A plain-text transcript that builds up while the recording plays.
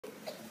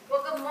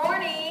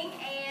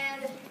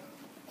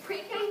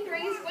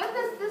K3s with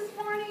us this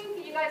morning.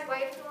 Can you guys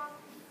wave to them?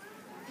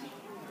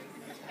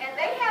 And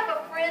they have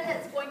a friend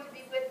that's going to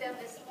be with them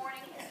this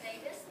morning. His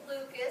name is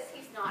Lucas.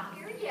 He's not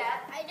here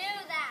yet. I knew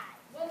that.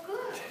 Well,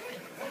 good.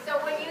 So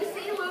when you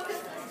see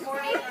Lucas this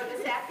morning or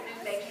this afternoon,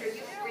 make sure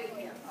you greet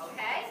him,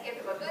 okay? Give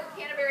him a good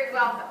Canterbury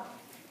welcome.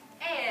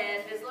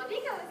 And Ms.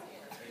 Lodico is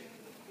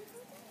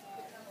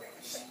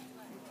here.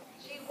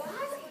 She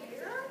was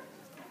here.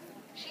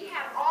 She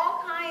had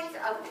all kinds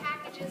of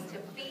packages to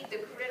feed the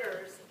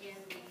critters in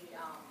the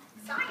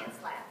science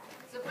lab.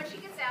 So when she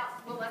gets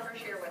out, we'll let her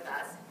share with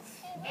us.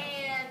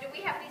 And do we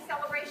have any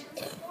celebrations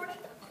this morning?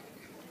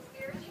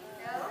 Here she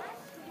goes.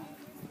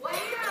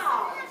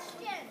 Wow.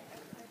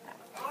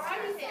 All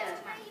righty then.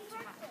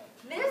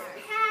 Miss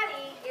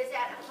Patty is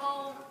at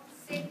home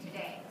sick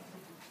today.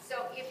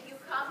 So if you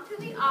come to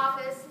the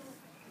office,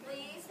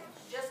 please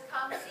just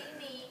come see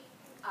me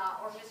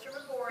or Mr.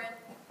 McGoran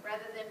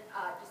rather than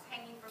just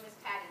hanging for Miss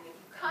Patty. If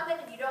you come in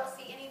and you don't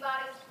see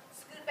anybody,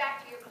 scoot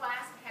back to your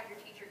class and have your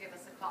teacher give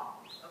us a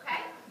call.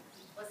 Okay?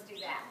 Let's do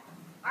that.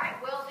 All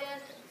right, well then,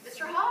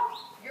 Mr.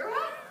 Hall, you're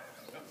up.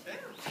 Okay.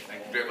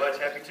 Thank you very much.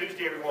 Happy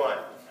Tuesday, everyone.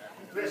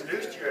 Who has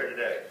news to share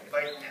today?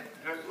 Anybody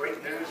have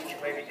great news that you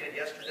maybe did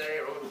yesterday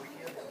or over the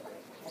weekend?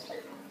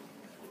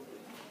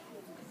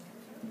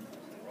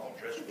 We're all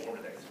dressed warm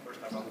today. It's the first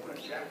time I've worn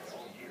a jacket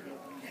all year.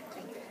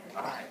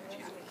 All right.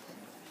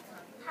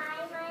 Hi,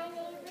 my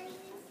name is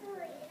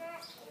Selena, and I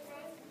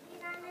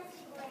skied on a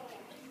square.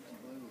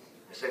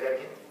 Say that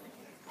again?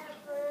 A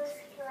blue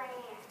square.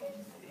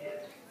 Yeah.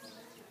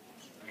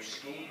 You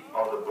skied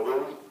on the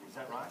blue? Is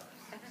that right?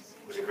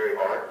 Was it very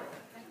hard?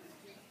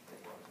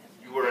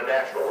 You were a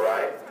natural,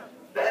 right?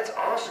 That's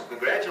awesome.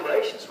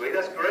 Congratulations, sweetie.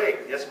 That's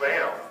great. Yes,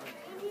 ma'am.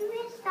 My name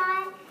is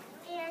Dawn,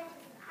 and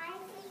I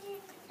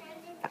take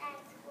attendance at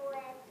school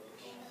every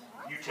day.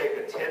 You take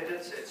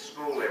attendance at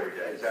school every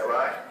day. Is that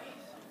right?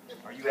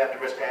 Are you after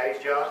Miss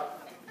Patty's job?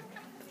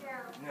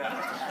 No. No.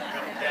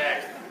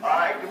 Next. All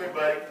right, come here,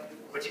 buddy.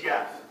 What you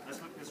got? Let's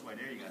look this way.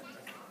 There you go.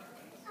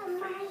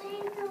 My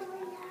name is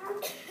Leah.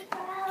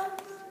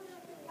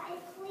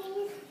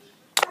 Please,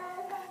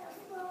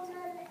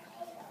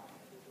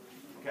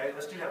 Okay,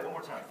 let's do that one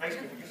more time. Face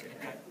me when you say it.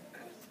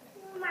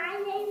 my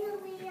name is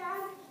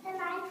Leah, and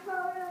I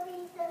throw the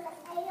leaves in the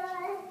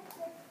air.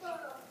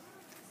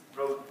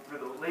 Throw through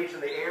the leaves in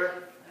the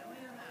air.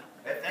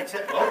 That's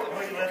it. Oh,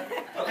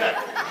 okay.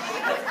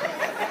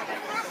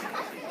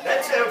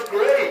 That sounds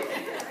great.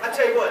 I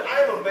tell you what,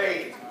 I'm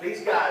amazed.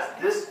 These guys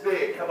this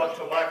big come up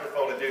to a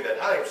microphone and do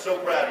that. I am so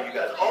proud of you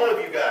guys. All of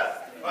you guys.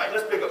 All right,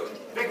 let's give a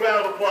big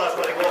round of applause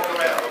while they walk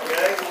around,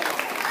 okay?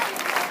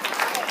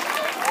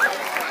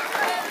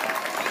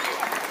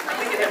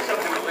 We can have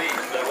something to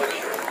leave, so I'm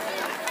sure.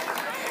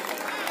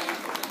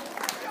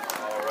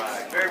 All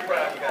right, very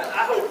proud of you guys.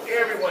 I hope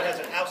everyone has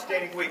an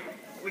outstanding week.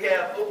 We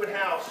have open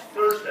house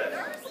Thursday.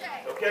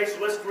 Okay,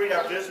 so let's greet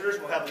our visitors.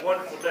 We'll have a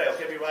wonderful day.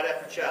 Okay, be right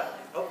after chapel.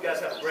 I hope you guys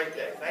have a great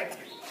day. Thank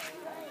you.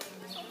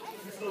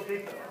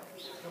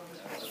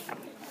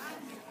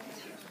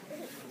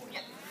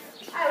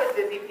 I was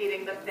busy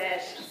feeding the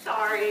fish.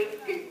 Sorry.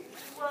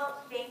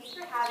 Well, thanks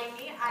for having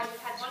me. I just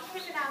had one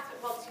quick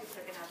announcement. Well, two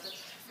quick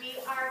announcements. We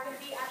are going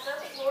to be at the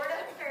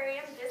Florida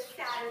Aquarium this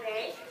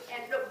Saturday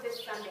and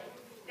this Sunday.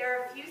 There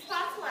are a few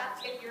spots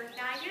left. If you're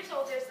 9 years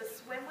old, there's a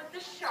swim with the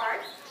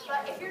sharks.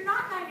 But if you're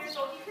not 9 years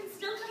old, you can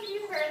still come to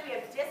the aquarium. We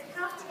have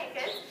discount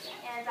tickets,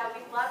 and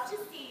we'd love to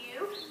see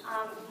you.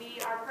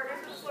 We are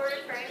partners with Florida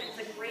Aquarium. It's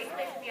a great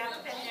place if you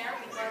haven't been there.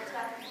 We'd love to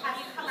have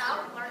you come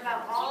out and learn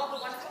about all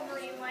the wonderful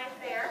marine life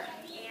there.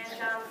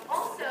 And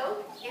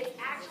also, it's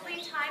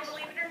actually time,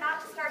 believe it or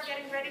not, to start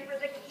getting ready for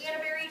the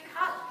Canterbury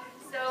Cup.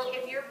 So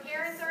if your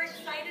parents are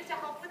excited to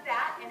help with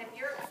that, and if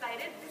you're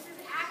excited, this is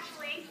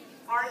actually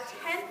our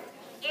 10th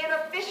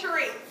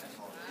anniversary.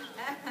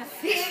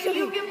 If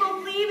you can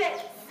believe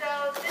it. So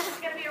this is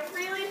going to be a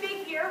really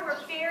big year. We're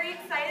very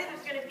excited.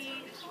 There's going to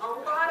be a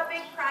lot of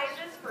big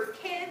prizes for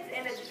kids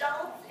and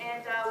adults,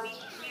 and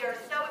we are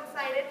so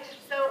excited.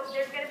 So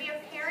there's going to be a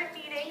parent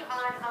meeting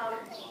on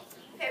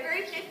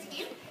February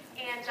 15th,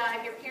 and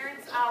if your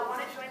parents want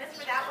to join us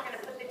for that, we're going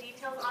to put the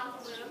details on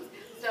balloons.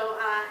 So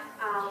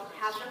I'll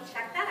have them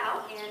check that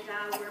out, and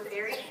we're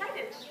very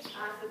excited.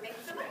 So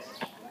thanks so much.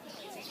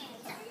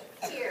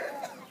 Here.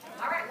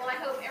 All right, well, I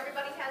hope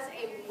everybody has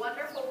a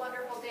wonderful,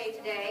 wonderful day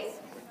today.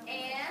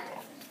 And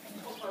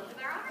we'll close with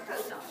our honor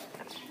codes on.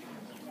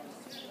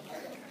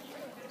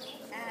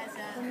 As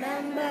a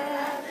member